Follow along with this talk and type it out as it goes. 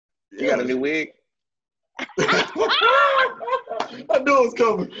You got a new wig? I knew it was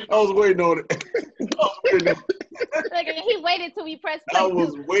coming. I was waiting on it. Look, he waited till we pressed play. I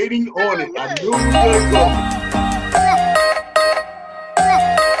was waiting on it. I Look. knew it was going to come.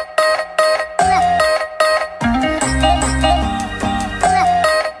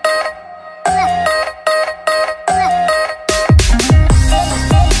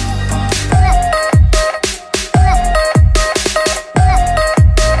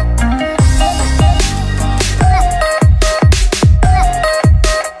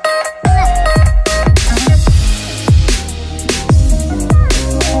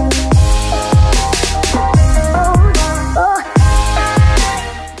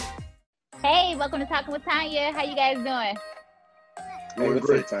 Hey, welcome to Talking with Tanya. How you guys doing? Doing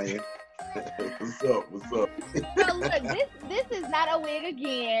great, Tanya. What's up? What's up? So look, this is not a wig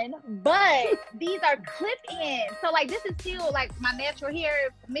again, but these are clip-ins. So like this is still like my natural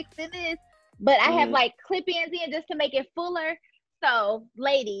hair mixed in this, but I have like clip-ins in just to make it fuller. So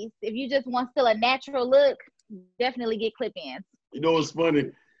ladies, if you just want still a natural look, definitely get clip-ins. You know what's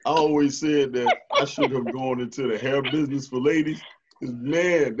funny? I always said that I should have gone into the hair business for ladies. Because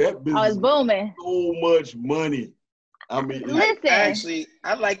man, that business it's booming. So much money. I mean, listen.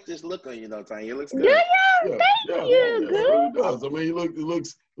 I like this look on you though, Tanya. It looks good. Do you? Thank you. It really does. I mean,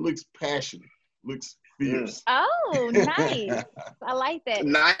 it looks passionate. Looks fierce. Oh, nice. I like that.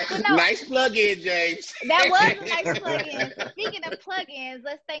 Nice plug-in, James. That was a nice plug-in. Speaking of plug-ins,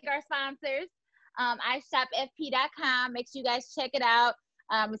 let's thank our sponsors. iShopFP.com. Make sure you guys check it out.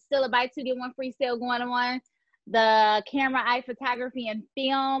 It's still a buy two get one free sale going on. The Camera Eye Photography and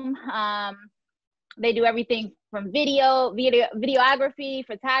Film. They do everything from videography,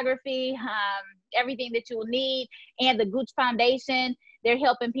 photography, everything that you will need. And the Gooch Foundation, they're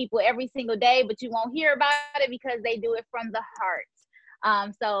helping people every single day, but you won't hear about it because they do it from the heart.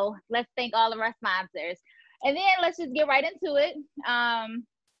 So let's thank all of our sponsors. And then let's just get right into it.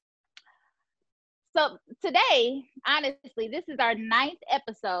 So today, honestly, this is our 9th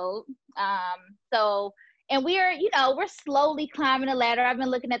episode. And we're slowly climbing the ladder. I've been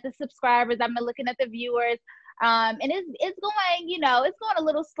looking at the subscribers. I've been looking at the viewers. And it's going a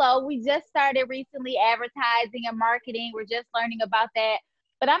little slow. We just started recently advertising and marketing. We're just learning about that.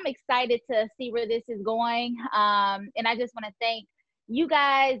 But I'm excited to see where this is going. And I just want to thank you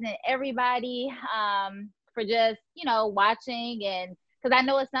guys and everybody for just, watching. And because I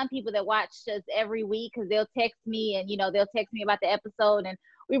know it's some people that watch us every week because they'll text me and, they'll text me about the episode. And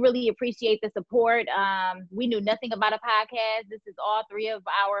we really appreciate the support. We knew nothing about a podcast. This is all 3 of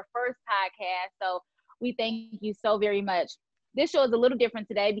our first podcasts. So we thank you so very much. This show is a little different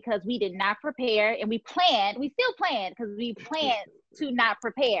today because we did not prepare and we still planned because we planned to not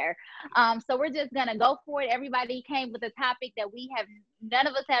prepare. So we're just going to go for it. Everybody came with a topic that none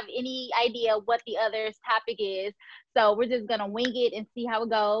of us have any idea what the other's topic is. So we're just going to wing it and see how it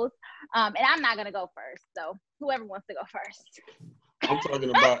goes. And I'm not going to go first. So whoever wants to go first. I'm talking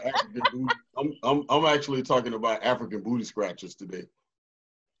about African booty. I'm actually talking about African booty scratchers today.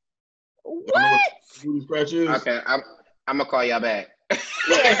 What? What booty scratch is? Okay, I'm gonna call y'all back.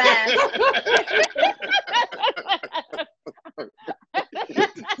 Yeah,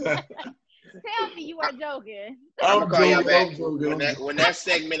 Tell me you are joking. I'm gonna call y'all back. When that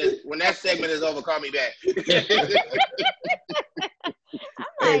segment is over, call me back.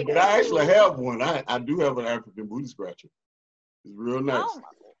 Hey, but I actually have one. I do have an African booty scratcher. It's real nice. Oh,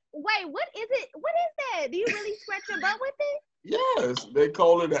 wait, what is it? What is that? Do you really scratch your butt with it? Yes, they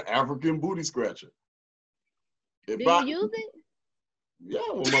call it an African booty scratcher. Do you use it? Yeah,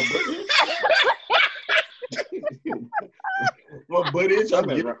 with my butt itch. My butt itch, I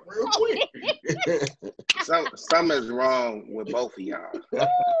get it real quick. Something is wrong with both of y'all.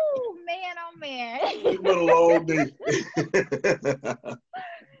 Oh man. It's been a long day.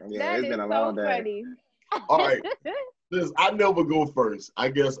 Yeah, it's been a long day. Funny. All right. Since I never go first, I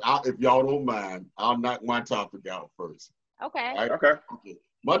guess if y'all don't mind, I'll knock my topic out first. Okay. Right? Okay.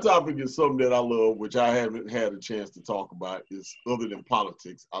 My topic is something that I love, which I haven't had a chance to talk about, is other than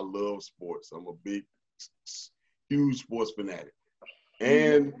politics. I love sports. I'm a big, huge sports fanatic.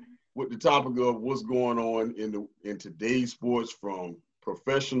 And with the topic of what's going on in today's sports, from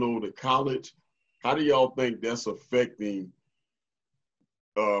professional to college, how do y'all think that's affecting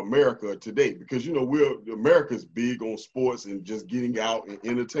America today? Because America's big on sports and just getting out and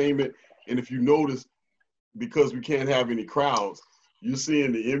entertainment. And if you notice, because we can't have any crowds, you're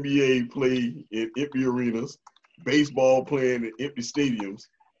seeing the NBA play in empty arenas, baseball playing in empty stadiums,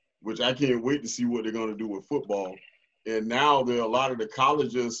 which I can't wait to see what they're going to do with football. And now there are a lot of the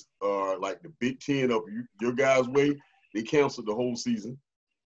colleges, like the Big Ten up your guys' way, they canceled the whole season.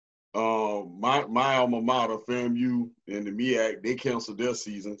 My alma mater, FAMU, and the MEAC, they canceled their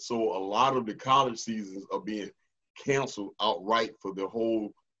season. So a lot of the college seasons are being canceled outright for the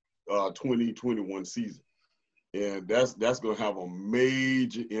whole 2021 season. And that's going to have a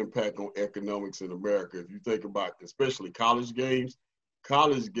major impact on economics in America. If you think about, especially college games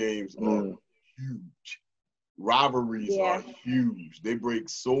are huge. Rivalries are huge. They break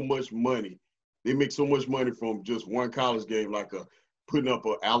so much money. They make so much money from just one college game, like putting up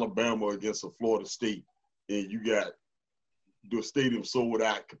an Alabama against a Florida State, and you got the stadium sold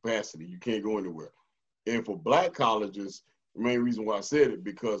out capacity. You can't go anywhere. And for black colleges, the main reason why I said it,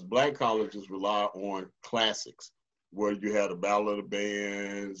 because black colleges rely on classics, where you had a Battle of the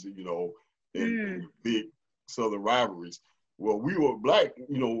Bands, and big Southern rivalries. Well, we were black,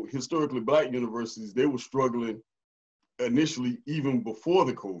 historically black universities, they were struggling initially even before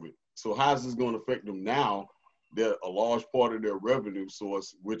the COVID. So how is this going to affect them now that a large part of their revenue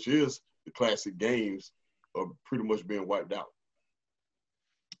source, which is the classic games, are pretty much being wiped out?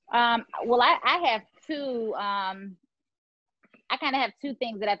 Well, I have two, I kind of have two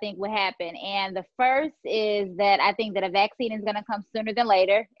things that I think will happen. And the first is that I think that a vaccine is going to come sooner than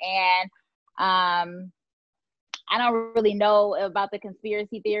later. And I don't really know about the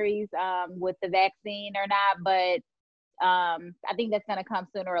conspiracy theories with the vaccine or not, but I think that's going to come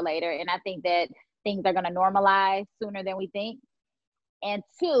sooner or later. And I think that things are going to normalize sooner than we think. And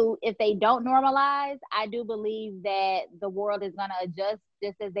two, if they don't normalize, I do believe that the world is going to adjust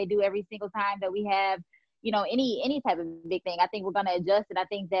just as they do every single time that we have, any type of big thing. I think we're going to adjust. And I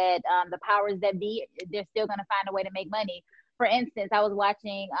think that the powers that be, they're still going to find a way to make money. For instance, I was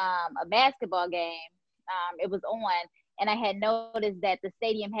watching a basketball game. It was on, and I had noticed that the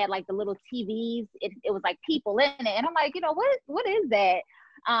stadium had like the little TVs. It was like people in it. And I'm like, what is that?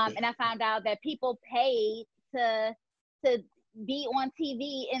 And I found out that people paid to be on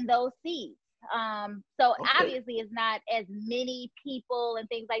TV in those seats. So obviously it's not as many people and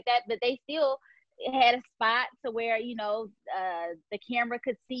things like that, but they still had a spot to where, the camera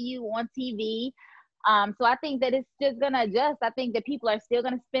could see you on TV. So I think that it's just going to adjust. I think that people are still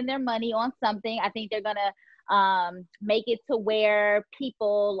going to spend their money on something. I think they're going to make it to where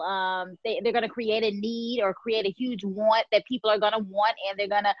people, they're going to create a need or create a huge want that people are going to want, and they're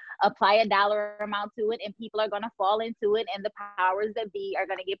going to apply a dollar amount to it, and people are going to fall into it, and the powers that be are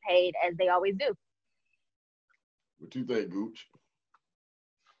going to get paid as they always do. What you think, Gooch?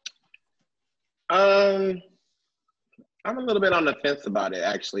 I'm a little bit on the fence about it,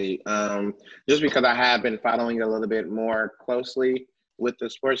 actually, just because I have been following it a little bit more closely with the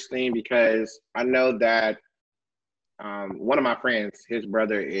sports thing, because I know that one of my friends, his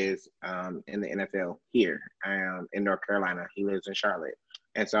brother is in the NFL here in North Carolina. He lives in Charlotte.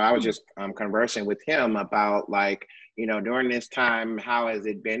 And so I was just conversing with him about, like, during this time, how has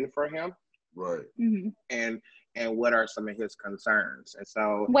it been for him? Right. Mm-hmm. And what are some of his concerns? And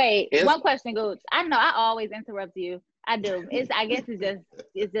so wait, one question, Gooch. I know I always interrupt you. I do. I guess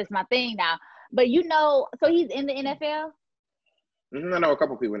it's just my thing now. But so he's in the NFL? I know a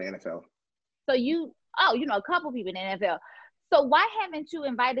couple people in the NFL. So you know a couple people in the NFL. So why haven't you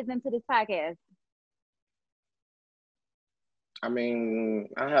invited them to this podcast? I mean,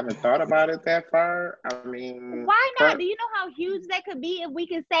 I haven't thought about it that far. I mean, why not? Do you know how huge that could be if we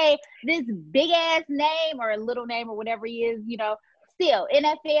could say this big ass name or a little name or whatever he is, still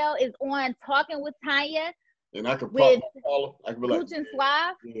NFL is on Talking with Tanya. And I could pop my collar. I could be like, Gooch and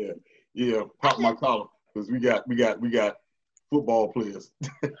Suave. Yeah, pop my collar, because we got football players.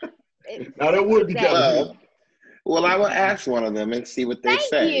 Now that would be well, I will ask one of them and see what they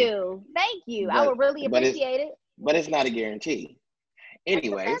say. Thank you. I would really appreciate it. But it's not a guarantee.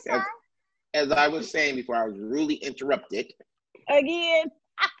 Anyways, as I was saying before, I was really interrupted. Again.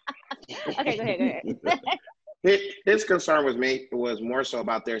 Okay, go ahead. His concern was more so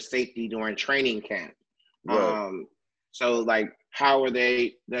about their safety during training camp. Right. So, like, how are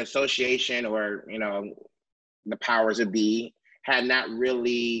the association or, the powers that be had not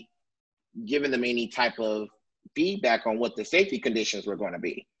really given them any type of feedback on what the safety conditions were going to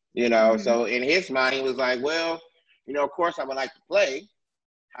be, Mm-hmm. So in his mind, he was like, well, of course I would like to play.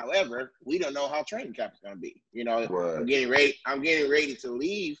 However, we don't know how training camp is going to be. Right. I'm getting ready to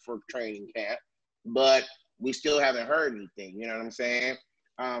leave for training camp, but we still haven't heard anything. You know what I'm saying?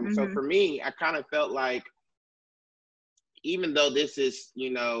 Mm-hmm. So for me, I kind of felt like, even though this is,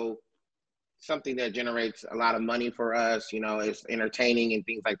 something that generates a lot of money for us, it's entertaining and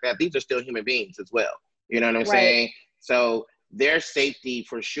things like that, these are still human beings as well. You know what I'm saying? So their safety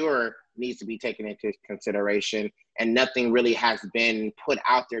for sure needs to be taken into consideration, and nothing really has been put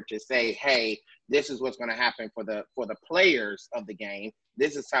out there to say, hey, this is what's going to happen for the players of the game.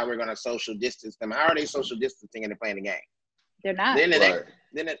 this is how we're going to social distance them. How are they social distancing and they're playing the game? They're not.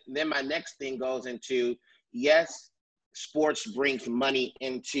 Then my next thing goes into, yes, sports brings money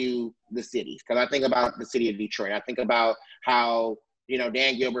into the cities. Because I think about the city of Detroit. I think about how,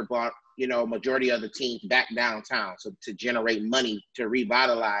 Dan Gilbert brought, majority of the teams back downtown. So to generate money to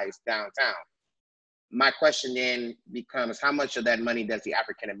revitalize downtown. My question then becomes, how much of that money does the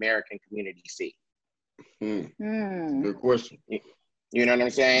African-American community see? Good question. You know what I'm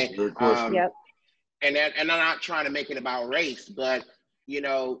saying? Good question. Yep. And I'm not trying to make it about race, but,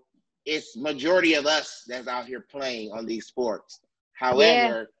 it's majority of us that's out here playing on these sports.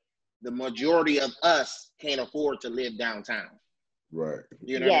 However, the majority of us can't afford to live downtown. Right.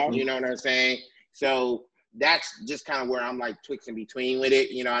 You know what I'm saying? So that's just kind of where I'm like twixt in between with it.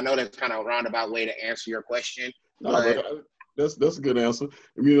 I know that's kind of a roundabout way to answer your question. But that's a good answer.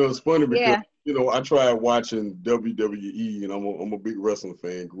 It's funny because I tried watching WWE, and I'm a big wrestling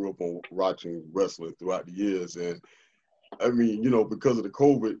fan. Grew up on watching wrestling throughout the years, and because of the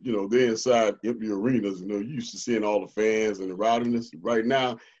COVID, they're inside empty arenas. You used to seeing all the fans and the rowdiness. Right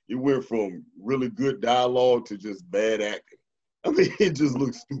now, it went from really good dialogue to just bad acting. It just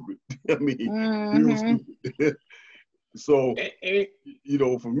looks stupid. Real stupid. So,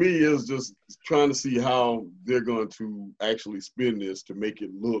 for me, it's just trying to see how they're going to actually spend this to make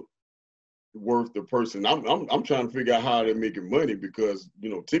it look worth the person. I'm trying to figure out how they're making money because,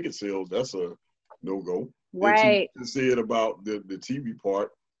 ticket sales, that's a no-go. Right. To say it about the TV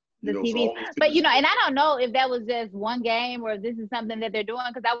part. The TV. But, and I don't know if that was just one game or if this is something that they're doing,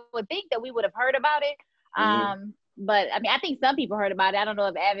 because I would think that we would have heard about it. But, I think some people heard about it. I don't know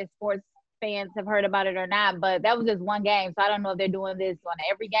if avid sports fans have heard about it or not, but that was just one game. So I don't know if they're doing this on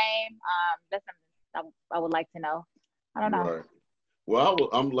every game. That's something I would like to know. I don't know. Right. Well,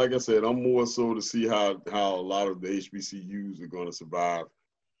 I'm like I said, I'm more so to see how a lot of the HBCUs are going to survive.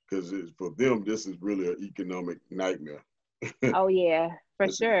 Because for them, this is really an economic nightmare. Oh yeah, for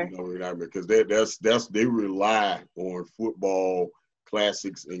sure. Because they rely on football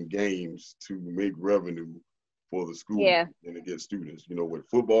classics and games to make revenue for the school and to get students. With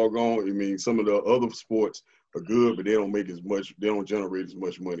football gone, some of the other sports are good, but they don't make as much. They don't generate as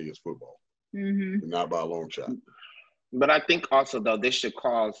much money as football. Not by a long shot. But I think also though this should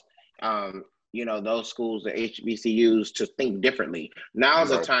cause those schools, the HBCUs, to think differently. Now is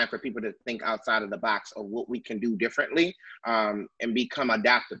the time for people to think outside of the box of what we can do differently and become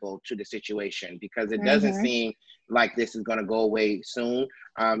adaptable to the situation, because it doesn't seem like this is going to go away soon.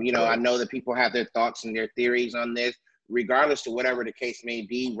 I know that people have their thoughts and their theories on this. Regardless to whatever the case may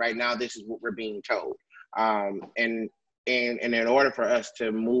be, right now, this is what we're being told. And in order for us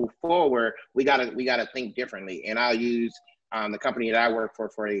to move forward, we gotta think differently. And I'll use the company that I work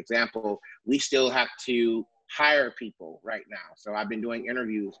for example. We still have to hire people right now. So I've been doing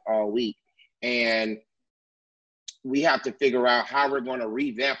interviews all week, and we have to figure out how we're going to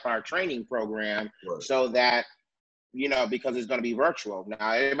revamp our training program so that, because it's going to be virtual.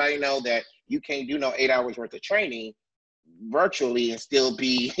 Now, everybody know that you can't do no 8 hours worth of training virtually and still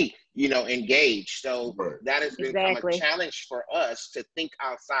be, engaged. So that has become a challenge for us to think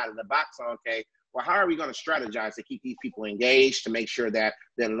outside of the box. Okay, well, how are we going to strategize to keep these people engaged, to make sure that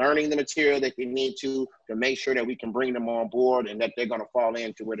they're learning the material that they need to make sure that we can bring them on board and that they're going to fall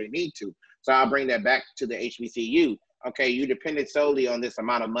into where they need to. So I'll bring that back to the HBCU. Okay, you depended solely on this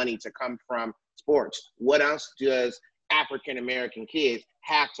amount of money to come from sports. What else does African-American kids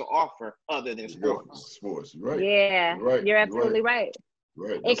have to offer other than sports? Sports, right. Yeah, you're absolutely right.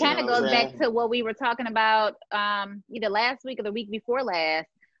 Right. It kind of goes back to what we were talking about either last week or the week before last,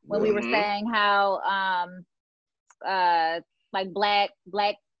 when we were saying how like black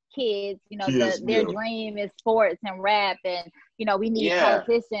kids, their dream is sports and rap, and we need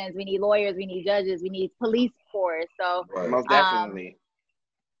politicians, we need lawyers, we need judges, we need police force. So most definitely.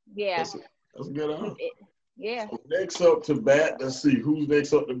 That's a good answer. Yeah. So next up to bat, let's see who's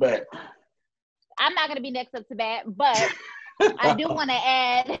next up to bat. I'm not gonna be next up to bat, but I do want to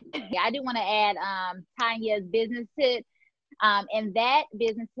add Tanya's business tip. And that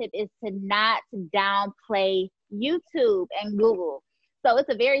business tip is to not downplay YouTube and Google. So it's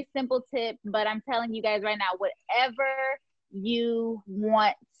a very simple tip, but I'm telling you guys right now, whatever you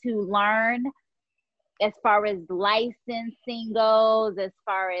want to learn as far as licensing goes, as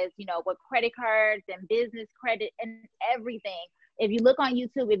far as, what credit cards and business credit and everything, if you look on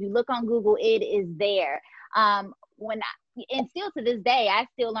YouTube, if you look on Google, it is there. And still to this day, I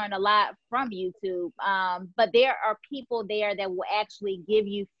still learn a lot from YouTube. But there are people there that will actually give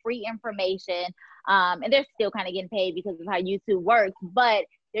you free information. And they're still kind of getting paid because of how YouTube works. But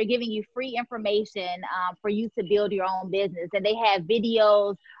they're giving you free information for you to build your own business. And they have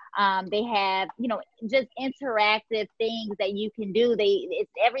videos, they have, you know, just interactive things that you can do.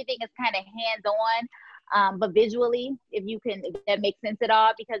 Everything is kind of hands-on, but visually, if that makes sense at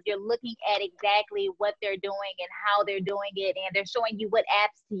all, because you're looking at exactly what they're doing and how they're doing it, and they're showing you what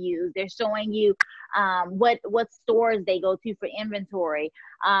apps to use. They're showing you what stores they go to for inventory,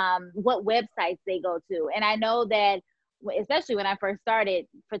 what websites they go to. And I know that, especially when I first started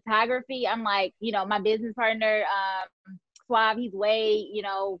photography, I'm like, you know, my business partner, Suave, he's way, you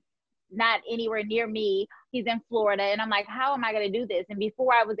know, not anywhere near me. He's in Florida. And I'm like, how am I going to do this? And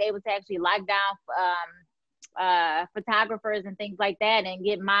before I was able to actually lock down photographers and things like that and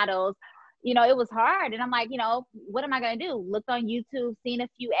get models, you know, it was hard. And I'm like, you know, what am I going to do? Looked on YouTube, seen a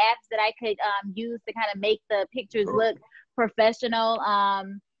few apps that I could use to kind of make the pictures look professional.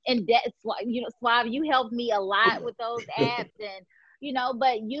 And you know, Suave, you helped me a lot with those apps, and you know,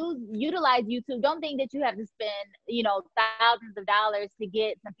 but utilize YouTube. Don't think that you have to spend, you know, thousands of dollars to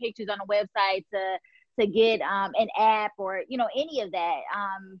get some pictures on a website, to get an app, or, you know, any of that.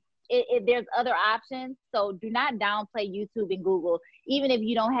 There's other options. So do not downplay YouTube and Google. Even if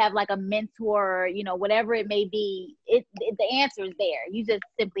you don't have like a mentor, or, you know, whatever it may be, the answer is there. You just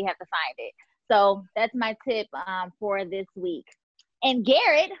simply have to find it. So that's my tip for this week. And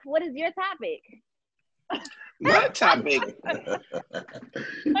Garrett, what is your topic?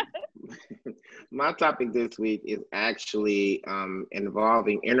 My topic this week is actually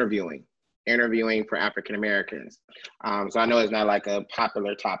involving interviewing for African Americans. So I know it's not like a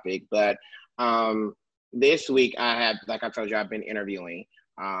popular topic, but this week like I told you, I've been interviewing,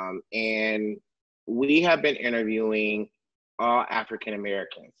 and we have been interviewing all African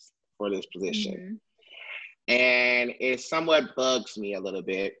Americans for this position. Mm-hmm. And it somewhat bugs me a little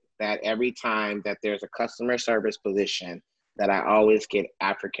bit that every time that there's a customer service position, that I always get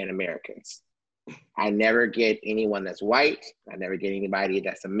African Americans. I never get anyone that's white. I never get anybody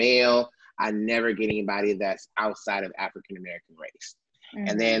that's a male. I never get anybody that's outside of African American race. Mm-hmm.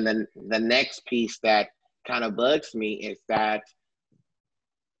 And then the next piece that kind of bugs me is that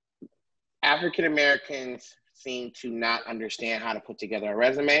African Americans seem to not understand how to put together a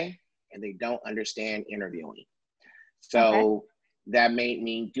resume, and they don't understand interviewing. So that made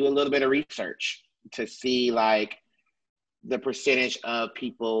me do a little bit of research to see like the percentage of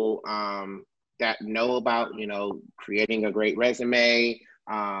people that know about, you know, creating a great resume,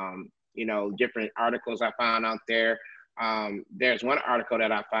 you know, different articles I found out there. There's one article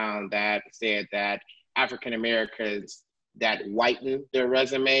that I found that said that African Americans that whiten their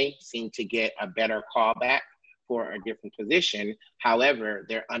resume seem to get a better callback for a different position. However,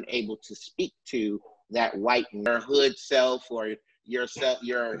 they're unable to speak to that white your hood self or yourself,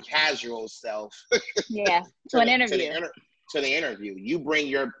 your casual self. Yeah, to an interview. To the interview,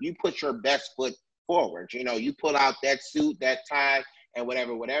 you put your best foot forward. You know, you pull out that suit, that tie, and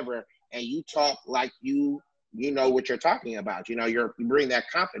whatever, and you talk like you know what you're talking about. You know, you bring that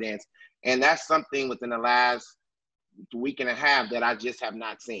confidence, and that's something within the last week and a half that I just have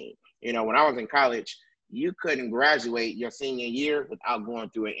not seen. You know, when I was in college, you couldn't graduate your senior year without going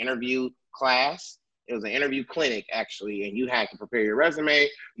through an interview class. It was an interview clinic, actually, and you had to prepare your resume.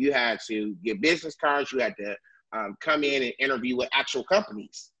 You had to get business cards. You had to come in and interview with actual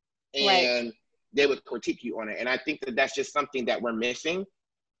companies, and they would critique you on it. And I think that that's just something that we're missing,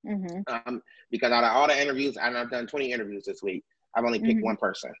 because out of all the interviews, and I've done 20 interviews this week, I've only picked one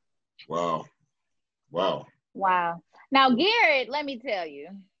person. Wow. Now, Garrett, let me tell you,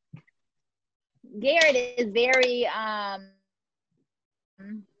 Garrett is very, I'm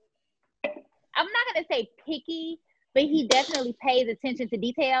not going to say picky, but he definitely pays attention to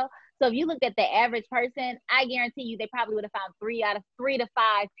detail. So if you looked at the average person, I guarantee you they probably would have found 3 to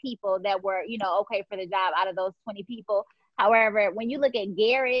 5 people that were, you know, okay for the job out of those 20 people. However, when you look at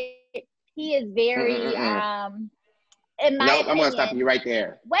Garrett, he is very, in my opinion, I'm going to stop you right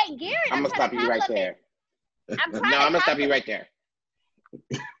there. Wait, Garrett, I'm going to stop you right there. I'm going to stop you right there.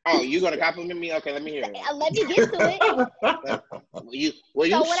 Oh, you going to compliment me? Okay, let me hear it. Let me get to it. Were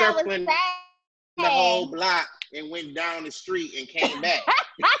you circling the whole block and went down the street and came back?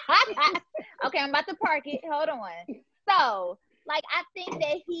 Okay, I'm about to park it. Hold on. So, like, I think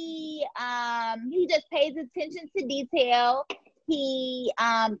that he just pays attention to detail. He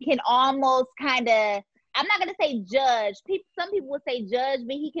can almost kind of, I'm not gonna say judge. Some people would say judge,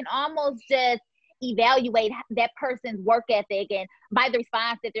 but he can almost just evaluate that person's work ethic and by the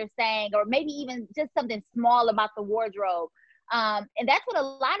response that they're saying, or maybe even just something small about the wardrobe. And that's what a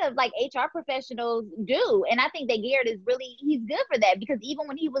lot of like HR professionals do. And I think that Garrett is really, he's good for that, because even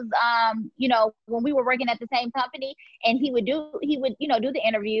when he was, you know, when we were working at the same company, and he would, you know, do the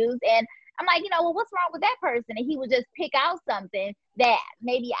interviews, and I'm like, you know, well, what's wrong with that person? And he would just pick out something that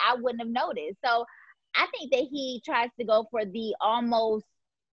maybe I wouldn't have noticed. So I think that he tries to go for the almost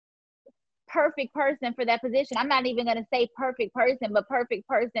perfect person for that position. I'm not even going to say perfect person, but perfect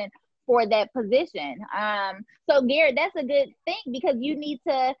person for that position. So Garrett, that's a good thing, because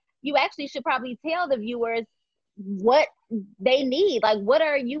you actually should probably tell the viewers what they need. Like, what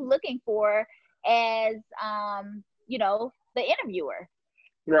are you looking for as, you know, the interviewer?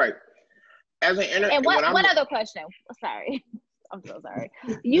 Right. As an and one other question. Sorry. I'm so sorry.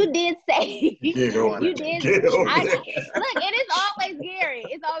 You did say you did. Look, it is always Gary.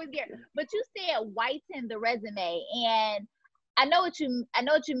 It's always Gary. But you said whiten the resume, and I know what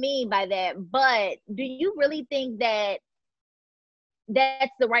you mean by that. But do you really think that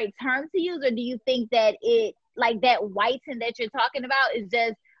that's the right term to use, or do you think that it, like, that whiten that you're talking about is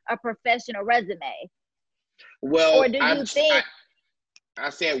just a professional resume? Well, or do you think? I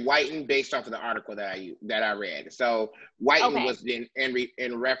said whiten based off of the article that I read. So whiten was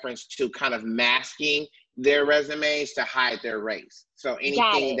in reference to kind of masking their resumes to hide their race. So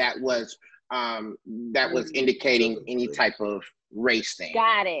anything that was indicating any type of race thing.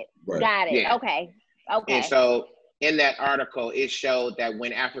 Got it. Right. Got it. Yeah. Okay. And so in that article, it showed that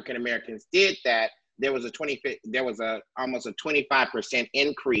when African Americans did that, there was almost a 25%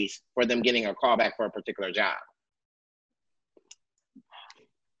 increase for them getting a callback for a particular job.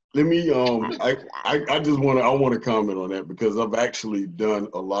 Let me, I just want to comment on that, because I've actually done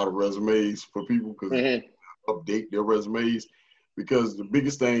a lot of resumes for people, because update their resumes, because the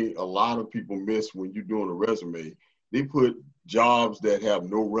biggest thing a lot of people miss when you're doing a resume, they put jobs that have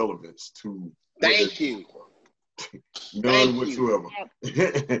no relevance to. Thank you. None whatsoever.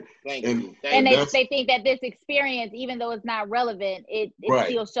 And they think that this experience, even though it's not relevant, it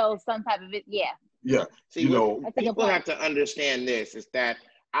still shows some type of it. Yeah. Yeah. See, people have to understand this, is that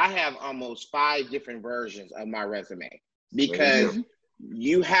I have almost 5 different versions of my resume, because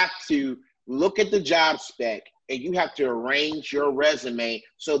you have to look at the job spec and you have to arrange your resume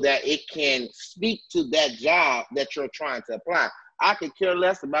so that it can speak to that job that you're trying to apply. I could care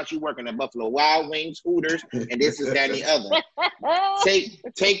less about you working at Buffalo Wild Wings, Hooters, and this is that and the other.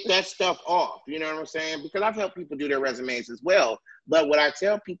 Take that stuff off. You know what I'm saying? Because I've helped people do their resumes as well. But what I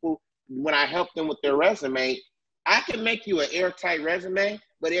tell people when I help them with their resume, I can make you an airtight resume,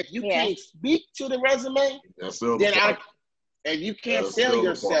 but if you can't speak to the resume, then if you can't sell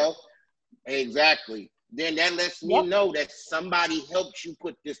yourself, exactly, then that lets me know that somebody helped you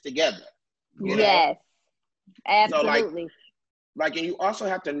put this together. You know? Absolutely. So and you also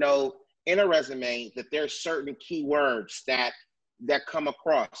have to know in a resume that there's certain keywords that come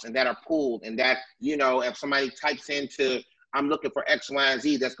across and that are pulled, and that, you know, if somebody types into, I'm looking for X, Y, and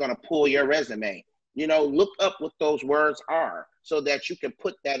Z, that's going to pull your resume. You know, look up what those words are so that you can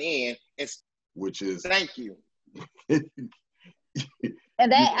put that in. Which is thank you. And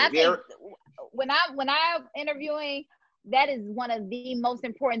that, I think, when I'm interviewing, that is one of the most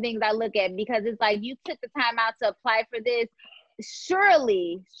important things I look at, because it's like, you took the time out to apply for this.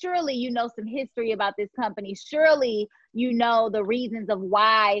 Surely you know some history about this company. Surely you know the reasons of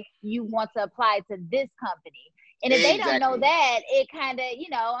why you want to apply to this company. And if they don't know that, it kind of, you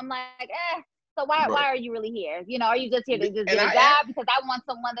know, I'm like, so why are you really here? You know, are you just here to just get a job? Because I want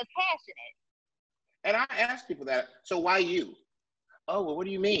someone that's passionate. And I ask people that, so why you? Oh, well, what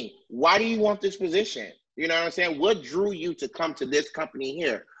do you mean? Why do you want this position? You know what I'm saying? What drew you to come to this company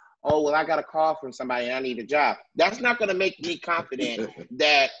here? Oh, well, I got a call from somebody and I need a job. That's not going to make me confident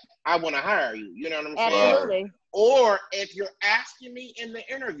that I want to hire you. You know what I'm saying? Absolutely. Or if you're asking me in the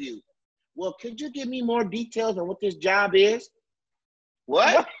interview, well, could you give me more details on what this job is?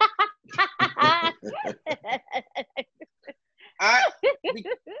 What? I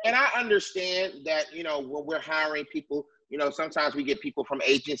understand that, you know, when we're hiring people, you know, sometimes we get people from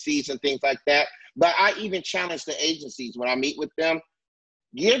agencies and things like that. But I even challenge the agencies when I meet with them.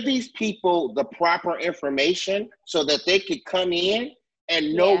 Give these people the proper information so that they could come in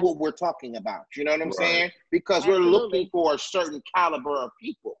and know what we're talking about. You know what I'm saying? Because we're looking for a certain caliber of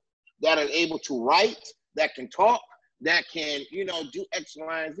people that are able to write, that can talk, that can, you know, do X,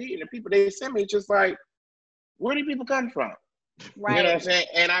 Y, and Z. And the people they send me, just like, where do people come from? Right. You know what I'm saying?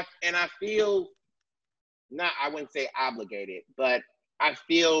 And I feel, I wouldn't say obligated, but I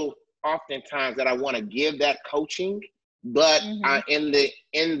feel oftentimes that I want to give that coaching, but in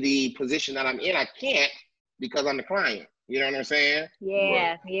the position that I'm in, I can't, because I'm the client. You know what I'm saying?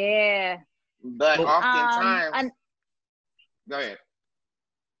 Yeah. But oftentimes, Go ahead.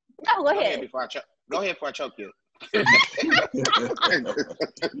 No, go ahead. Go ahead before I choke you. I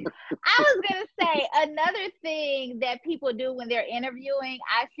was gonna say another thing that people do when they're interviewing,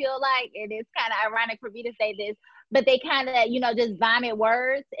 I feel like, and it's kind of ironic for me to say this, but they kind of, just vomit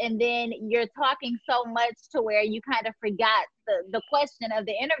words, and then you're talking so much to where you kind of forgot the question of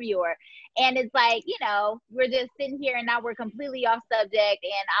the interviewer. And it's like, we're just sitting here and now we're completely off subject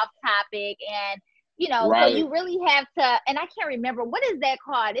and off topic, and right. So you really have to, and I can't remember, what is that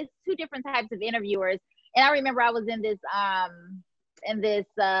called? It's two different types of interviewers. And I remember I was in this, it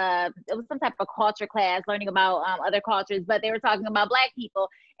was some type of culture class learning about other cultures, but they were talking about Black people,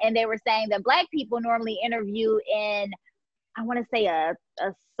 and they were saying that Black people normally interview in, I want to say a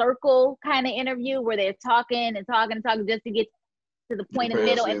circle kind of interview where they're talking and talking and talking just to get to the point in the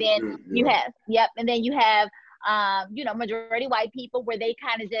middle. And then you have, majority white people where they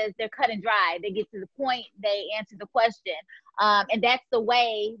kind of they're cut and dry. They get to the point, they answer the question. And that's the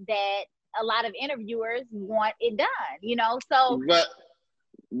way that a lot of interviewers want it done, so.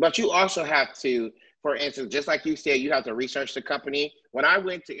 But you also have to, for instance, just like you said, you have to research the company. When I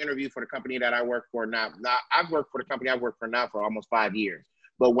went to interview for the company that I work for now I've worked for the company I work for now for almost 5 years.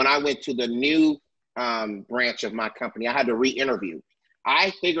 But when I went to the new branch of my company, I had to re-interview.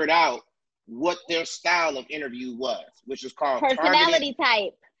 I figured out what their style of interview was, which is called personality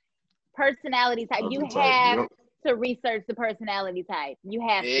type. You have to research the personality type. You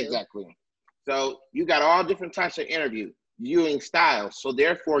have to. Exactly. So you got all different types of viewing styles. So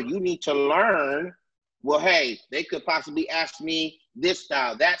therefore you need to learn, well, hey, they could possibly ask me this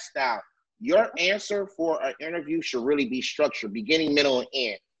style, that style. Your answer for an interview should really be structured, beginning, middle, and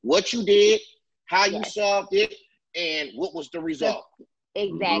end. What you did, how you solved it, and what was the result.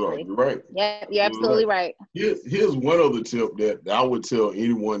 Exactly. Right. Yeah, you're absolutely right. Here's one other tip that I would tell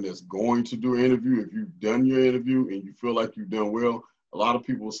anyone that's going to do an interview. If you've done your interview and you feel like you've done well, a lot of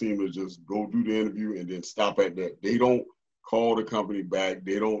people seem to just go do the interview and then stop at that. They don't call the company back.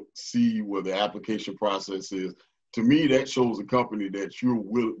 They don't see what the application process is. To me, that shows a company that you're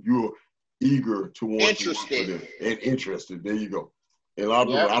eager to want to work for them and interested. There you go. And a lot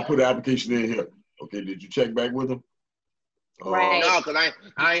of people, I put the application in here. Okay, did you check back with them? Right. No, because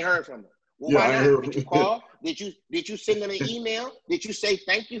I ain't heard from them. Well, why not? Did you call? Did you send them an email? Did you say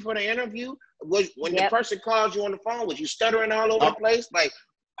thank you for the interview? When the person calls you on the phone, was you stuttering all over the place? Like,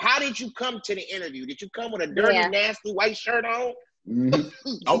 how did you come to the interview? Did you come with a dirty, nasty white shirt on?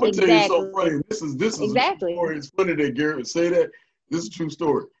 Mm-hmm. I'm gonna tell you something funny. This is a story. It's funny that Garrett would say that. This is a true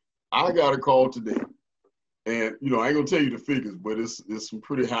story. I got a call today, and I ain't gonna tell you the figures, but it's some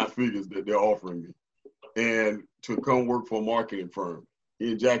pretty high figures that they're offering me, and to come work for a marketing firm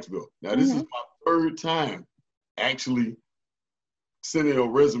in Jacksonville. Now this is my third time actually sending a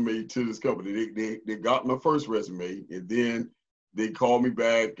resume to this company. They got my first resume, and then they called me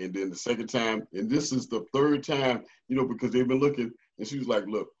back, and then the second time, and this is the third time, because they've been looking, and she was like,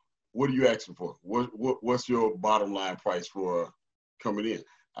 look, what are you asking for? What's your bottom line price for coming in?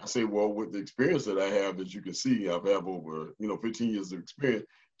 I say, well, with the experience that I have, as you can see, I've over, 15 years of experience,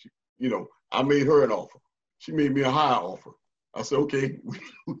 I made her an offer. She made me a higher offer. I said, okay,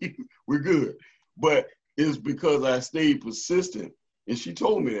 we're good. But it's because I stayed persistent. And she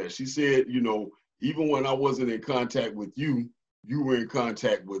told me that. She said, even when I wasn't in contact with you, you were in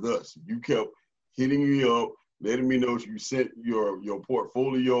contact with us. You kept hitting me up, letting me know you sent your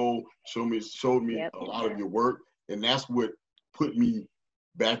portfolio, showed me a lot of your work. And that's what put me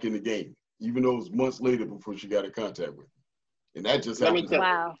back in the game, even though it was months later before she got in contact with me. And that just happened.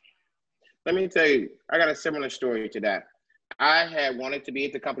 Wow. Let me tell you, I got a similar story to that. I had wanted to be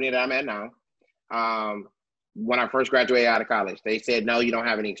at the company that I'm at now. When I first graduated out of college, they said, no, you don't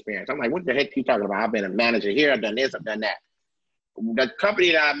have any experience. I'm like, what the heck are you talking about? I've been a manager here. I've done this. I've done that. The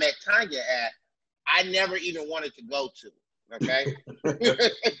company that I met Tanya at, I never even wanted to go to. Okay.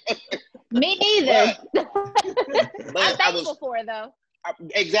 Me neither. But I'm thankful for it, though.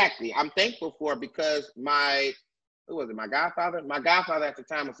 Exactly. I'm thankful for it because my godfather? My godfather at the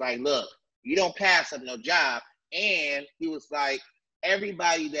time was like, look, you don't pass up no job. And he was like,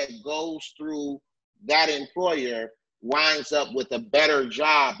 everybody that goes through that employer winds up with a better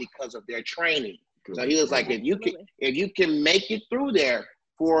job because of their training. So he was like, if you can make it through there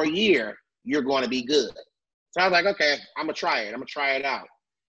for a year, you're going to be good. So I was like, okay, I'm going to try it. I'm going to try it out.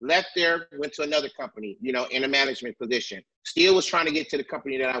 Left there, went to another company, in a management position. Still was trying to get to the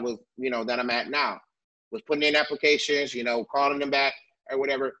company that I was, that I'm at now. Was putting in applications, calling them back or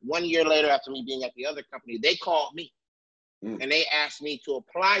whatever. 1 year later, after me being at the other company, they called me. And they asked me to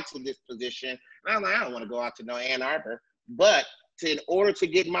apply to this position. And I'm like, I don't want to go out to no Ann Arbor. But in order to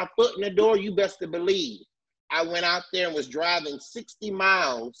get my foot in the door, you best to believe I went out there and was driving 60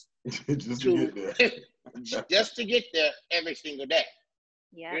 miles just to get there. just to get there every single day.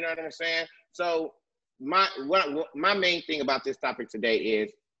 Yeah. You know what I'm saying? So my main thing about this topic today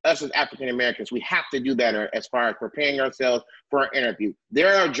is us as African Americans, we have to do better as far as preparing ourselves for an interview.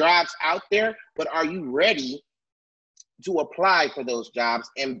 There are jobs out there, but are you ready to apply for those jobs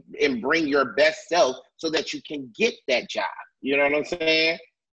and bring your best self so that you can get that job? You know what I'm saying?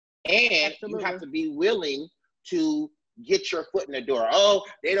 And Absolutely. you have to be willing to get your foot in the door. Oh,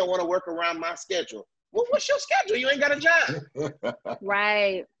 they don't want to work around my schedule. Well, what's your schedule? You ain't got a job.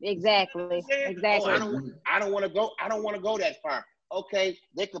 Right. Exactly. Exactly. Oh, I don't want to go. I don't want to go that far. Okay,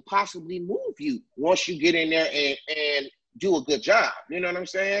 they could possibly move you once you get in there and do a good job. You know what I'm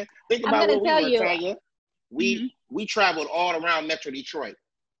saying? Think about where we were, Tanya. We traveled all around Metro Detroit.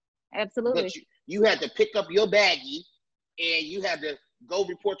 Absolutely. But you had to pick up your baggie and you had to go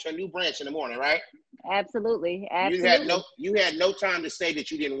report to a new branch in the morning, right? Absolutely. You had no time to say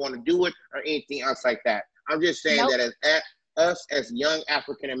that you didn't want to do it or anything else like that. I'm just saying that as us as young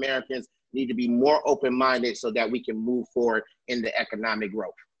African Americans need to be more open-minded so that we can move forward in the economic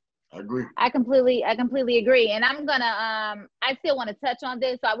growth. I agree. I completely agree. And I'm gonna I still want to touch on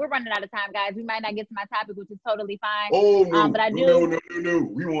this. So we're running out of time, guys. We might not get to my topic, which is totally fine. Oh no, but I do. No.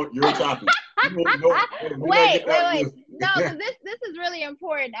 We want your topic. Wait. No, because this is really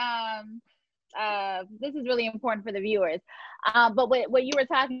important. This is really important for the viewers. But what you were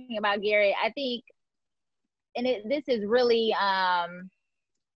talking about, Gary, I think, and this is really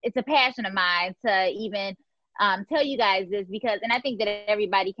it's a passion of mine to even tell you guys this, because, and I think that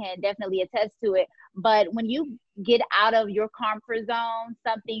everybody can definitely attest to it, but when you get out of your comfort zone,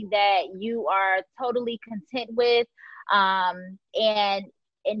 something that you are totally content with, and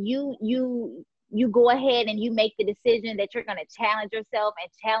you go ahead and you make the decision that you're going to challenge yourself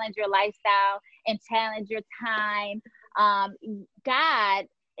and challenge your lifestyle and challenge your time, God,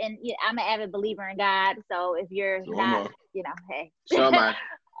 and I'm an avid believer in God, so if you're not, hey. So am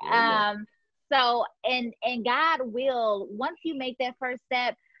I. So, and God will, once you make that first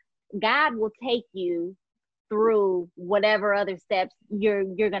step, God will take you through whatever other steps you're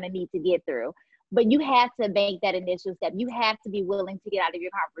going to need to get through. But you have to make that initial step. You have to be willing to get out of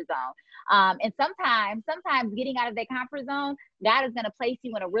your comfort zone. And sometimes getting out of that comfort zone, God is going to place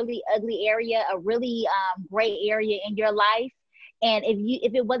you in a really ugly area, a really gray area in your life. And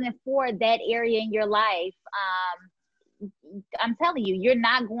if it wasn't for that area in your life, I'm telling you, you're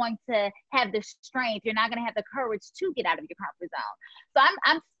not going to have the strength. You're not going to have the courage to get out of your comfort zone. So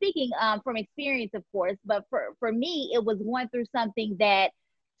I'm speaking from experience, of course, but for me, it was going through something that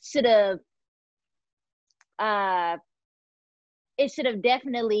should have, it should have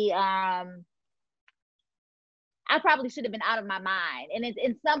definitely, I probably should have been out of my mind. And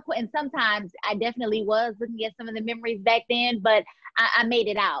sometimes I definitely was looking at some of the memories back then, but I made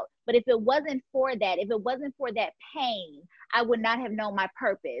it out. But if it wasn't for that pain, I would not have known my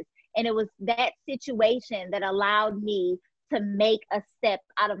purpose. And it was that situation that allowed me to make a step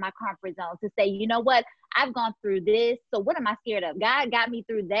out of my comfort zone, to say, you know what, I've gone through this, so what am I scared of? God got me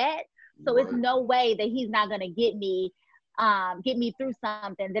through that, so It's no way that he's not going to get me through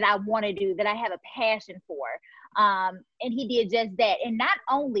something that I want to do, that I have a passion for. And he did just that. And not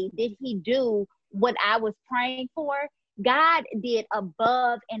only did he do what I was praying for, God did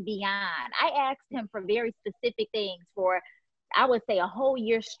above and beyond. I asked him for very specific things for, I would say, a whole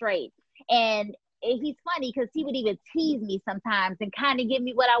year straight. And he's funny because he would even tease me sometimes and kind of give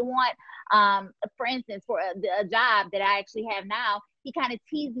me what I want. For instance, for a job that I actually have now, he kind of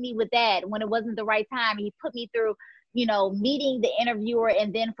teased me with that when it wasn't the right time. He put me through, meeting the interviewer,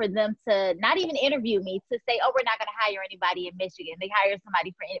 and then for them to not even interview me, to say, oh, we're not going to hire anybody in Michigan. They hire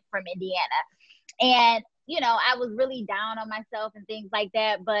somebody from Indiana. And, I was really down on myself and things like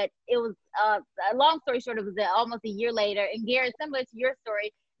that. But it was, a long story short, it was almost a year later. And Garrett, similar to your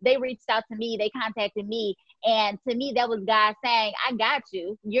story, they reached out to me, they contacted me. And to me, that was God saying, I got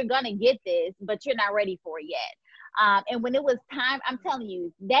you. You're going to get this, but you're not ready for it yet. And when it was time, I'm telling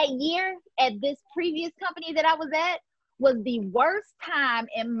you, that year at this previous company that I was at was the worst time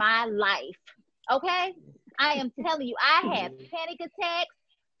in my life. Okay? I am telling you, I had panic attacks.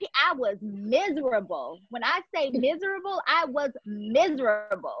 I was miserable. When I say miserable, I was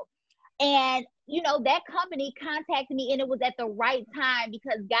miserable. And, that company contacted me, and it was at the right time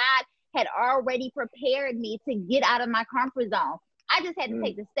because God had already prepared me to get out of my comfort zone. I just had to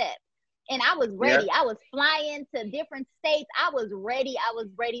take the step. And I was ready. Yeah. I was flying to different states. I was ready. I was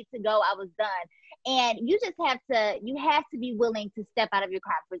ready to go. I was done. And you have to be willing to step out of your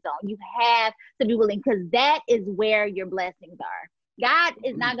comfort zone. You have to be willing, because that is where your blessings are. God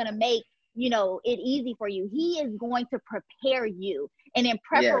is not going to make it easy for you. He is going to prepare you. And in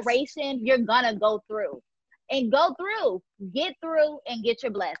preparation, you're gonna go through. And get through and get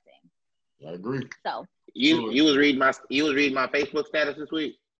your blessing. I agree. So you was reading my Facebook status this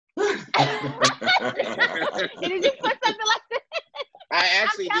week. Did you put something like that? I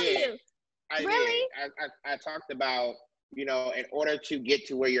actually did. Really? I talked about, in order to get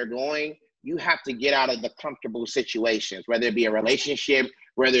to where you're going, you have to get out of the comfortable situations, whether it be a relationship,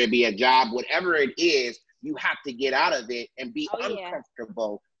 whether it be a job, whatever it is, you have to get out of it and be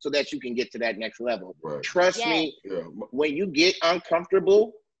uncomfortable so that you can get to that next level. Right. Trust me, when you get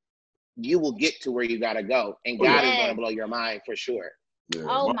uncomfortable, you will get to where you got to go. And God is going to blow your mind for sure. Yeah.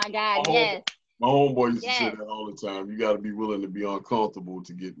 Oh my God, yes. My homeboy used to say that all the time. You got to be willing to be uncomfortable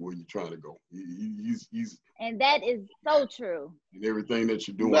to get where you're trying to go. He's and that is so true. And everything that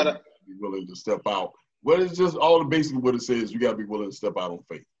you're doing, you got to be willing to step out. But it's just basically what it says. You got to be willing to step out on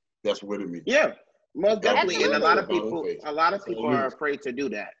faith. That's what it means. Yeah, most definitely. And a lot of people are afraid to do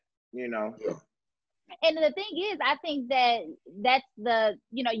that. Yeah. And the thing is, I think that's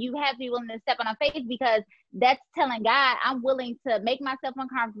you have to be willing to step on faith, because that's telling God, I'm willing to make myself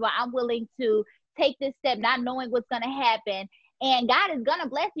uncomfortable. I'm willing to take this step, not knowing what's going to happen. And God is going to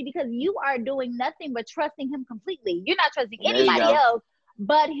bless you because you are doing nothing but trusting him completely. You're not trusting anybody else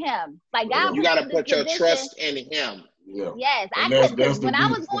but him. Like God, you got to put your trust in him. Yeah. Yes, I couldn't, because when I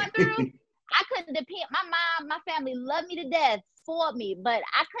was going through, I couldn't depend. My mom, my family loved me to death, spoiled me, but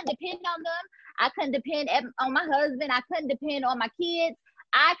I couldn't depend on them. I couldn't depend on my husband. I couldn't depend on my kids.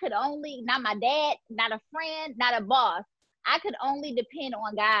 I could only, not my dad, not a friend, not a boss. I could only depend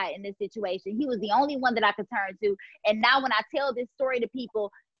on God in this situation. He was the only one that I could turn to. And now when I tell this story to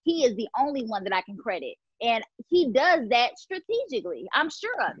people, he is the only one that I can credit. And he does that strategically. I'm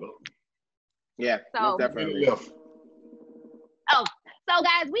sure of it. Yeah, so definitely. Oh, so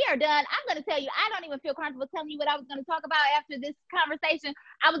guys, we are done. I'm going to tell you, I don't even feel comfortable telling you what I was going to talk about after this conversation.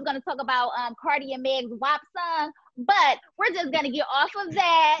 I was going to talk about Cardi and Meg's WAP song, but we're just going to get off of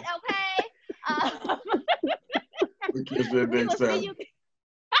that, okay? We catch that next time.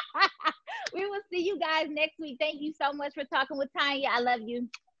 We will see you guys next week. Thank you so much for talking with Tanya. I love you.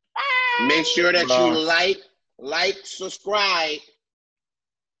 Bye. Make sure that you like, subscribe.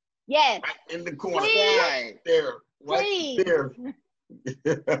 Yes. Right in the corner. Please. There. Right Please. there.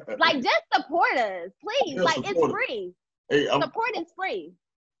 Like, just support us. Please. Yeah, like, it's free. Hey, support is free.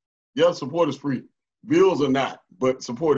 Yeah, support is free. Bills are not, but support